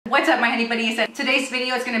What's up, my honey bunnies? Today's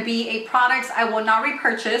video is going to be a products I will not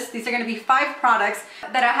repurchase. These are going to be 5 products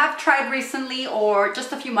that I have tried recently or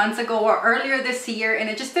just a few months ago or earlier this year, and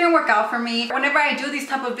it just didn't work out for me. Whenever I do these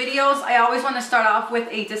type of videos, I always want to start off with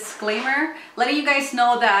a disclaimer, letting you guys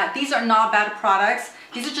know that these are not bad products.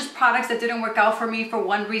 These are just products that didn't work out for me for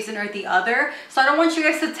one reason or the other. So I don't want you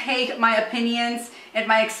guys to take my opinions and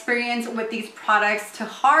my experience with these products to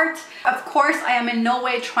heart. Of course, I am in no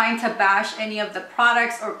way trying to bash any of the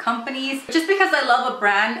products or companies. Just because I love a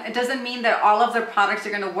brand, it doesn't mean that all of their products are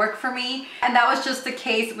going to work for me. And that was just the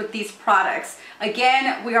case with these products.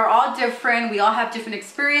 Again, we are all different. We all have different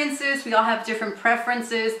experiences. We all have different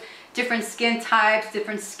preferences, different skin types,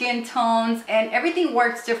 different skin tones, and everything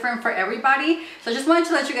works different for everybody. So I just wanted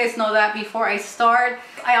to let you guys know that before I start.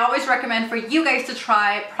 I always recommend for you guys to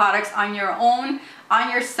try products on your own, on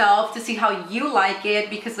yourself, to see how you like it,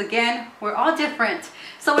 because again, we're all different.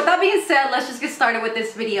 So with that being said, let's just get started with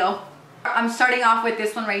this video. I'm starting off with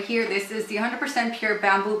this one right here. This is the 100% pure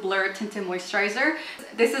bamboo blur tinted moisturizer.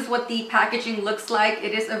 This is what the packaging looks like.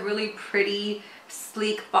 It is a really pretty,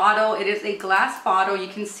 sleek bottle. It is a glass bottle. You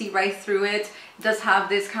can see right through it. It does have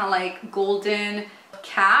this kind of like golden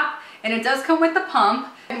cap, and it does come with the pump.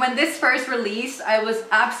 And when this first released, I was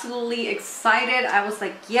absolutely excited. I was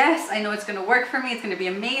like, yes, I know it's gonna work for me. It's gonna be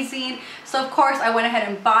amazing. So of course I went ahead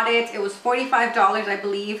and bought it. It was $45, I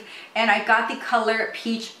believe, and I got the color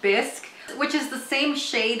Peach Bisque, which is the same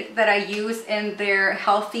shade that I use in their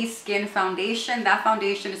Healthy Skin foundation. That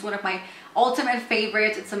foundation is one of my ultimate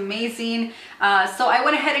favorites. It's amazing. So I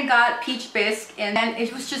went ahead and got Peach Bisque, and then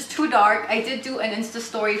it was just too dark. I did do an Insta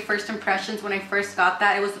story first impressions when I first got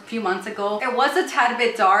that. It was a few months ago. It was a tad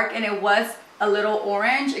bit dark, and it was a little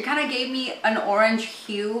orange. It kind of gave me an orange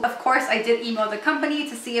hue. Of course, I did email the company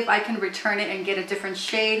to see if I can return it and get a different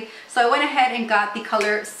shade. So I went ahead and got the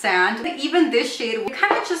color Sand. Even this shade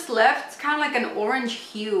kind of just left kind of like an orange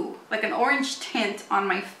hue, like an orange tint on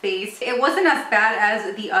my face. It wasn't as bad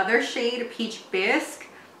as the other shade, Peach Bisque.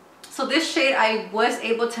 So this shade, I was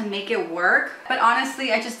able to make it work, but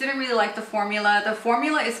honestly, I just didn't really like the formula. The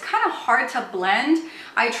formula is kind of hard to blend.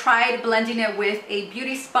 I tried blending it with a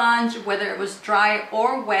beauty sponge, whether it was dry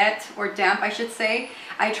or wet, or damp, I should say.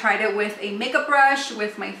 I tried it with a makeup brush,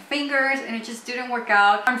 with my fingers, and it just didn't work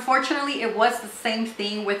out. Unfortunately, it was the same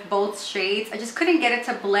thing with both shades. I just couldn't get it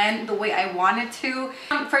to blend the way I wanted to.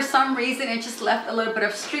 For some reason, it just left a little bit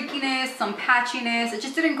of streakiness, some patchiness. It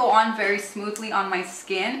just didn't go on very smoothly on my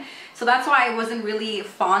skin. So that's why I wasn't really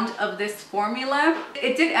fond of this formula.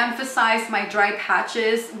 It did emphasize my dry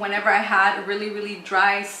patches whenever I had really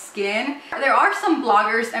dry skin. There are some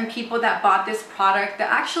bloggers and people that bought this product that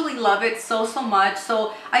actually love it so much.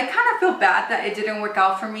 So I kind of feel bad that it didn't work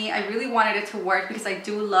out for me. I really wanted it to work because I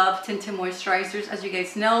do love tinted moisturizers. As you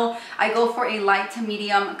guys know, I go for a light to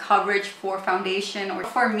medium coverage for foundation. Or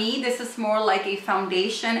for me, this is more like a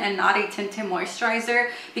foundation and not a tinted moisturizer,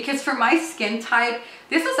 because for my skin type,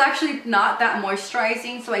 this is actually not that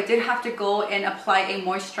moisturizing, so I did have to go and apply a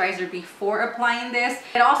moisturizer before applying this.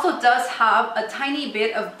 It also does have a tiny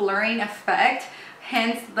bit of blurring effect,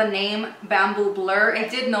 hence the name Bamboo Blur. I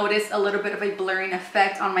did notice a little bit of a blurring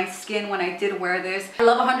effect on my skin when I did wear this. I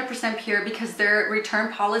love 100% Pure because their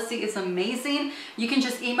return policy is amazing. You can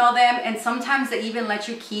just email them, and sometimes they even let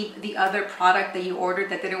you keep the other product that you ordered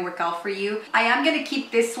that didn't work out for you. I am going to keep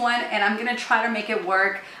this one, and I'm going to try to make it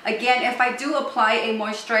work. Again, if I do apply a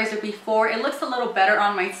moisturizer before, it looks a little better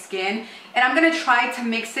on my skin. And I'm going to try to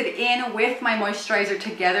mix it in with my moisturizer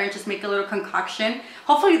together and just make a little concoction.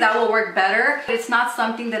 Hopefully that will work better. It's not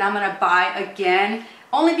something that I'm going to buy again,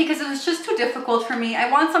 only because it was just too difficult for me. I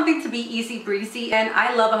want something to be easy breezy, and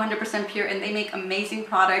I love 100% Pure, and they make amazing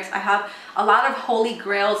products. I have a lot of holy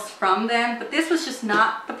grails from them, but this was just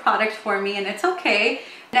not the product for me, and it's okay.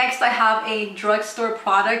 Next, I have a drugstore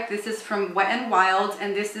product. This is from Wet n Wild,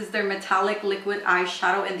 and this is their metallic liquid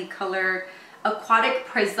eyeshadow in the color Aquatic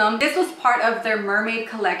Prism. This was part of their mermaid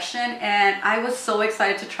collection, and I was so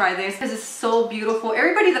excited to try this because it's so beautiful.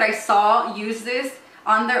 Everybody that I saw use this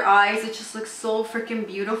on their eyes, it just looks so freaking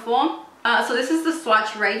beautiful. So this is the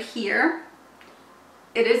swatch right here.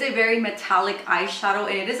 It is a very metallic eyeshadow,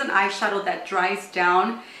 and it is an eyeshadow that dries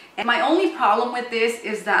down. And my only problem with this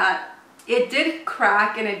is that it did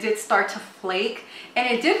crack and it did start to flake, and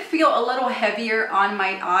it did feel a little heavier on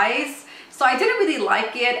my eyes. So I didn't really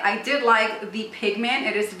like it. I did like the pigment.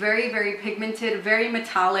 It is very pigmented, very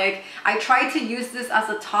metallic. I tried to use this as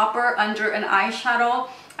a topper under an eyeshadow.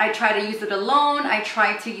 I tried to use it alone. I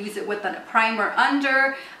tried to use it with a primer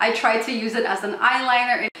under. I tried to use it as an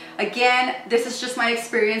eyeliner. Again, this is just my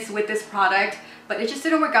experience with this product. but it just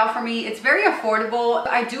didn't work out for me. It's very affordable.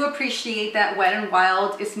 I do appreciate that Wet n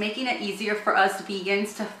Wild is making it easier for us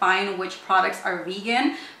vegans to find which products are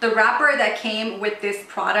vegan. The wrapper that came with this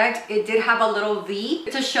product, it did have a little V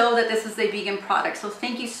to show that this is a vegan product. So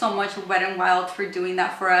thank you so much, Wet n Wild, for doing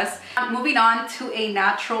that for us. Moving on to a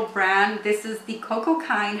natural brand. This is the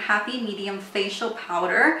Cocokind Happy Medium Facial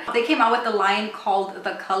Powder. They came out with a line called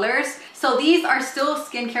The Colors. So these are still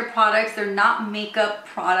skincare products. They're not makeup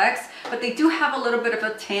products, but they do have a little bit of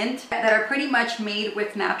a tint that are pretty much made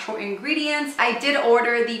with natural ingredients. I did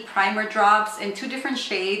order the primer drops in 2 different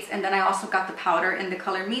shades, and then I also got the powder in the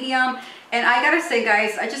color medium. And I gotta say,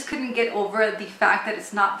 guys, I just couldn't get over the fact that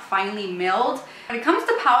it's not finely milled. When it comes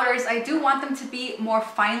to powders, I do want them to be more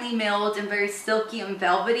finely milled and very silky and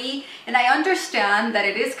velvety. And I understand that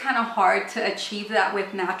it is kind of hard to achieve that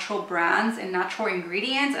with natural brands and natural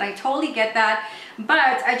ingredients. And I totally get that, but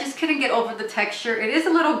I just couldn't get over the texture. It is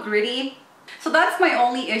a little gritty. So that's my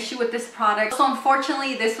only issue with this product. So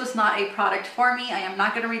unfortunately, this was not a product for me. I am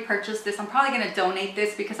not going to repurchase this. I'm probably going to donate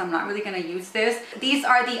this because I'm not really going to use this. These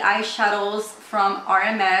are the eyeshadows from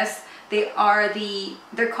RMS.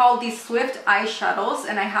 They're called the Swift Eyeshadows,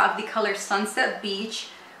 and I have the color Sunset Beach,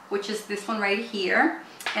 which is this one right here.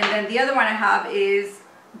 And then the other one I have is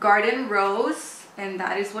Garden Rose, and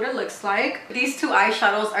that is what it looks like. These 2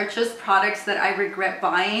 eyeshadows are just products that I regret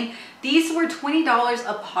buying. These were $20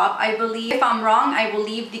 a pop, I believe. If I'm wrong, I will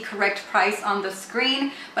leave the correct price on the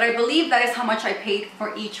screen, but I believe that is how much I paid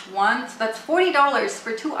for each one. So that's $40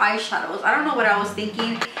 for 2 eyeshadows. I don't know what I was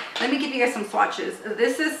thinking. Let me give you guys some swatches.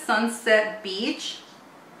 This is Sunset Beach,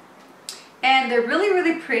 and they're really,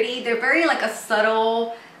 really pretty. They're very like a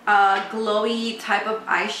subtle, glowy type of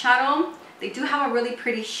eyeshadow. They do have a really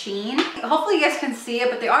pretty sheen. Hopefully you guys can see it,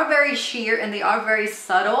 but they are very sheer and they are very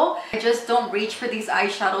subtle. I just don't reach for these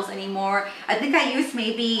eyeshadows anymore. I think I used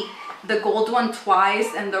maybe the gold one twice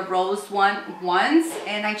and the rose one once,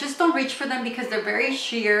 and I just don't reach for them because they're very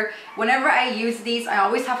sheer. Whenever I use these, I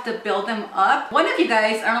always have to build them up. One of you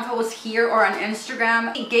guys, I don't know if it was here or on Instagram,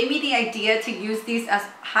 gave me the idea to use these as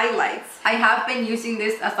highlights. I have been using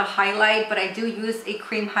this as a highlight, but I do use a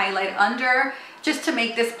cream highlight under, just to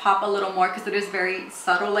make this pop a little more because it is very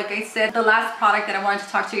subtle. Like I said, the last product that I wanted to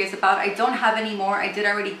talk to you guys about, I don't have anymore. I did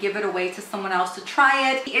already give it away to someone else to try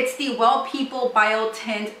it. It's the Well People Bio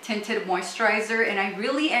Tint Tinted Moisturizer, and I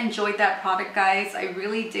really enjoyed that product, guys. I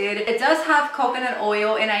really did. It does have coconut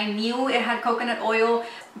oil, and I knew it had coconut oil,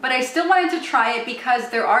 but I still wanted to try it because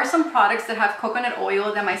there are some products that have coconut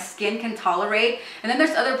oil that my skin can tolerate, and then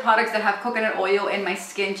there's other products that have coconut oil and my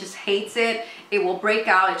skin just hates it. It will break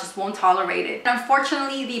out, it just won't tolerate it.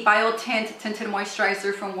 Unfortunately, the Bio Tint Tinted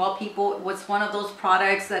Moisturizer from Well People was one of those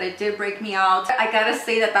products that it did break me out. I gotta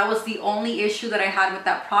say that that was the only issue that I had with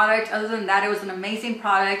that product. Other than that, it was an amazing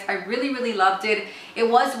product. I really, really loved it. It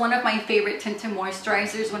was one of my favorite tinted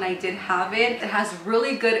moisturizers when I did have it. It has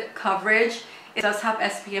really good coverage. It does have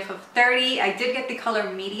SPF of 30. I did get the color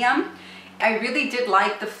medium. I really did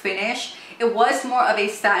like the finish. It was more of a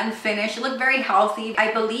satin finish. It looked very healthy.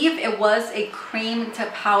 I believe it was a cream to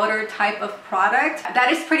powder type of product.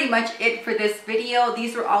 That is pretty much it for this video.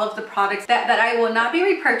 These were all of the products that I will not be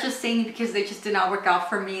repurchasing because they just did not work out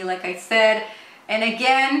for me, like I said. And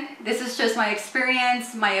again, this is just my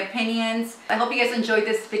experience, my opinions. I hope you guys enjoyed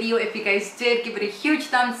this video. If you guys did, give it a huge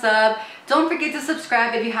thumbs up. Don't forget to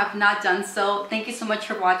subscribe if you have not done so. Thank you so much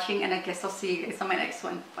for watching, and I guess I'll see you guys on my next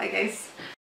one. Bye, guys.